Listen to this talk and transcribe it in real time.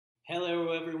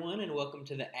Hello everyone and welcome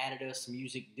to the ADED.US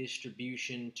music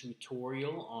distribution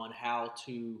tutorial on how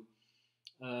to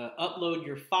upload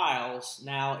your files.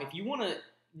 Now if you want to,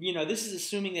 this is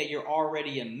assuming that you're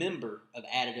already a member of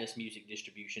ADED.US music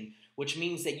distribution, which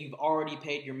means that you've already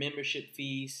paid your membership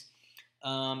fees.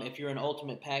 If you're an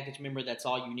ultimate package member, that's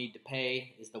all you need to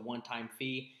pay is the one-time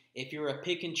fee. If you're a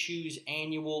pick and choose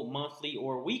annual, monthly,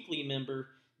 or weekly member,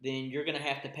 then you're going to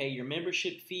have to pay your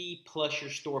membership fee plus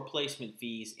your store placement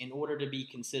fees in order to be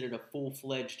considered a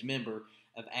full-fledged member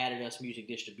of ADED.US Music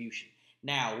Distribution.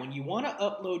 Now, when you want to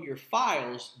upload your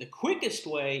files, the quickest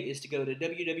way is to go to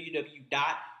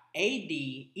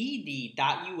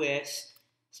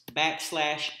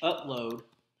www.ADED.US/upload,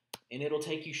 and it'll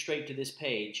take you straight to this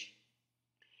page.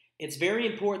 It's very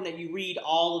important that you read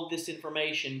all of this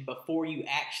information before you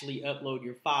actually upload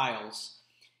your files.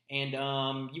 And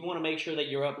you want to make sure that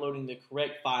you're uploading the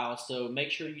correct files. So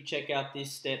make sure you check out this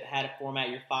step, how to format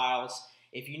your files.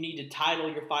 If you need to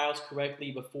title your files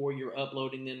correctly before you're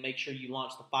uploading them, make sure you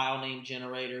launch the file name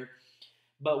generator.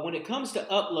 But when it comes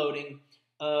to uploading,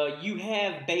 you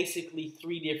have basically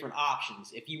three different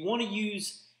options. If you want to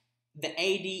use the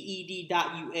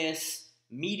ADED.US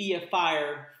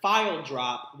MediaFire file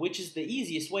drop, which is the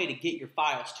easiest way to get your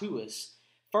files to us,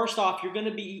 first off, you're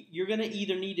going to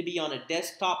either need to be on a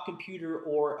desktop computer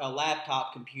or a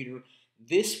laptop computer.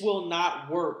 This will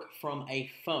not work from a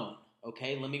phone.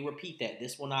 Okay, let me repeat that.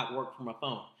 This will not work from a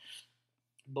phone.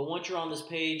 But once you're on this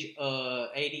page,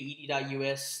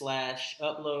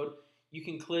 ADED.US/upload, you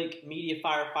can click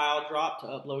MediaFire file drop to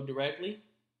upload directly.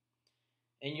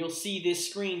 And you'll see this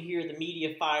screen here, the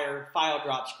MediaFire file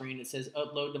drop screen. It says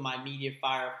upload to my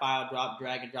MediaFire file drop,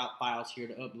 drag and drop files here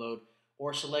to upload.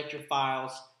 Or select your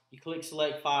files. You click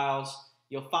select files.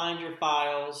 You'll find your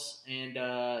files and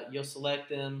you'll select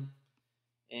them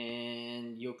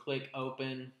and you'll click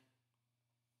open.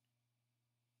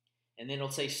 And then it'll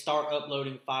say start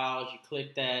uploading files. You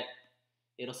click that.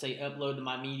 It'll say upload to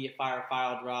my MediaFire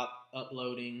file drop,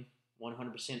 uploading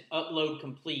 100%. Upload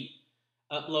complete.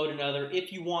 Upload another.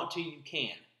 If you want to, you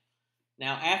can.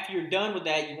 Now, after you're done with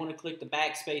that, you want to click the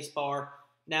backspace bar.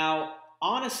 Now,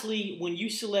 honestly, when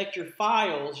you select your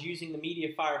files using the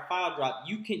MediaFire file drop,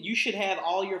 you should have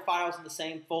all your files in the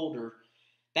same folder.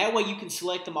 That way you can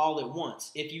select them all at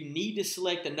once. If you need to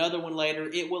select another one later,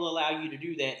 it will allow you to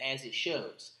do that as it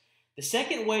shows. The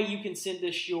second way you can send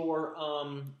us your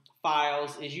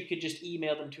files is you could just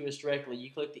email them to us directly.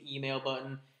 You click the email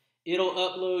button. It'll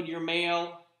upload your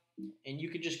mail, and you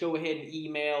could just go ahead and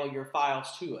email your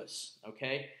files to us,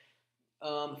 okay?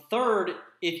 Third,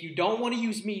 if you don't want to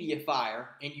use MediaFire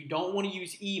and you don't want to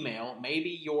use email,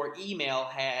 maybe your email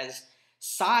has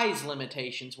size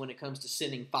limitations when it comes to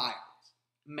sending files.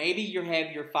 Maybe you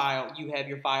have your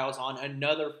files on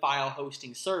another file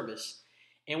hosting service,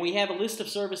 and we have a list of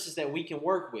services that we can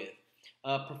work with.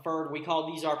 We call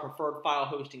these our preferred file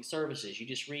hosting services. You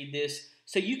just read this.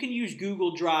 So you can use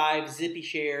Google Drive,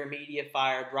 ZippyShare,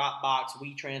 MediaFire, Dropbox,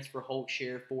 WeTransfer,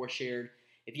 HulkShare, ForShared.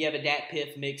 If you have a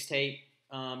DatPiff mixtape,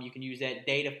 you can use that.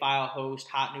 Data File Host,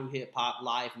 Hot New Hip Hop,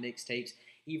 Live Mixtapes,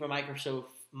 even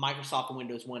Microsoft and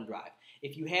Windows OneDrive.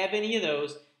 If you have any of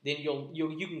those, then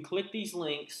you can click these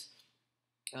links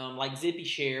like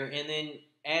ZippyShare, and then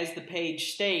as the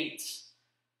page states,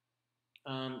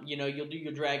 you'll do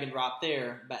your drag and drop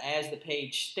there. But as the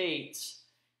page states,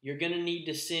 you're going to need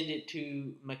to send it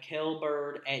to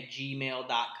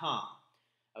mckelbird@gmail.com.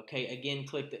 Okay, again,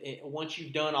 once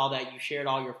you've done all that, you've shared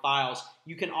all your files,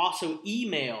 you can also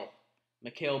email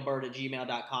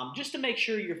mckelbird@gmail.com just to make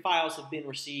sure your files have been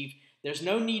received. There's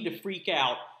no need to freak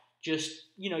out. You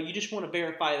just want to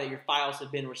verify that your files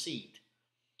have been received.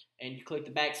 And you click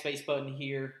the backspace button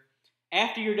here.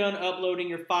 After you're done uploading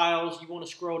your files, you want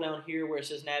to scroll down here where it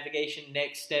says navigation,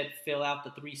 next step, fill out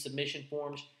the 3 submission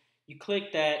forms. You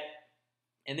click that,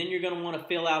 and then you're going to want to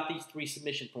fill out these 3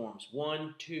 submission forms.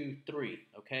 1, 2, 3,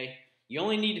 okay? You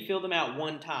only need to fill them out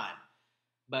one time.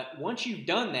 But once you've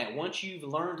done that, once you've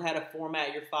learned how to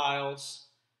format your files,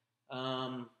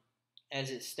 as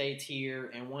it states here,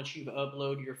 and once you've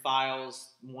uploaded your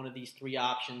files, one of these 3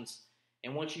 options,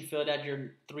 and once you filled out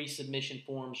your 3 submission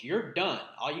forms, you're done.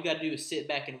 All you got to do is sit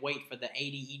back and wait for the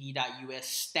ADED.US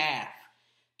staff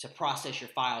to process your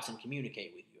files and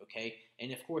communicate with you, okay?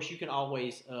 And of course, you can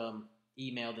always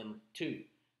email them too.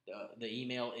 The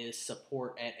email is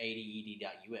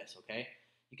support@ADED.US, okay?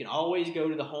 You can always go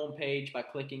to the home page by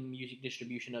clicking music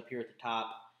distribution up here at the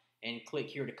top and click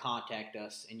here to contact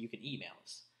us, and you can email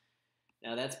us.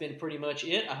 Now, that's been pretty much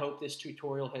it. I hope this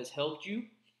tutorial has helped you.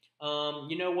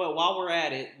 You know what? While we're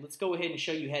at it, let's go ahead and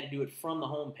show you how to do it from the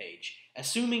home page.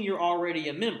 Assuming you're already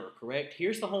a member, correct?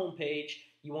 Here's the home page.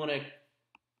 you want to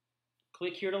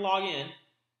click here to log in,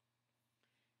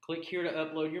 click here to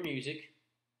upload your music.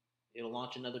 It'll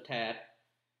launch another tab.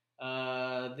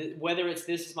 Whether it's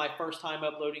this is my first time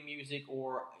uploading music,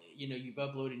 or you've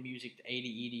uploaded music to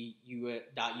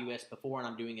ADED.US before and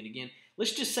I'm doing it again.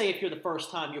 Let's just say if you're the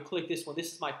first time, you'll click this one.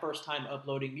 This is my first time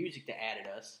uploading music to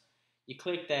ADED.US. You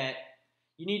click that.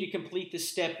 You need to complete this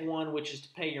step 1, which is to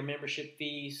pay your membership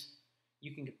fees.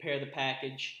 You can compare the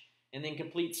package, and then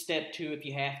complete step 2 if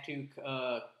you have to,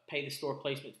 pay the store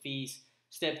placement fees.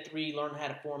 Step 3, learn how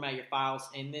to format your files.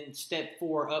 And then step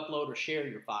 4, upload or share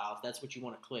your files. That's what you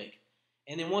want to click.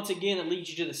 And then once again, it leads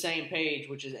you to the same page,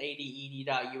 which is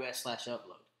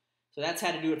ADED.US/upload. So that's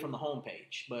how to do it from the home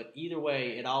page. But either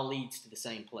way, it all leads to the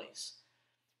same place.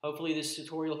 Hopefully this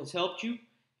tutorial has helped you.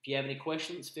 If you have any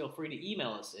questions, feel free to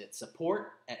email us at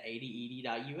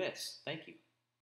support@aded.us. Thank you.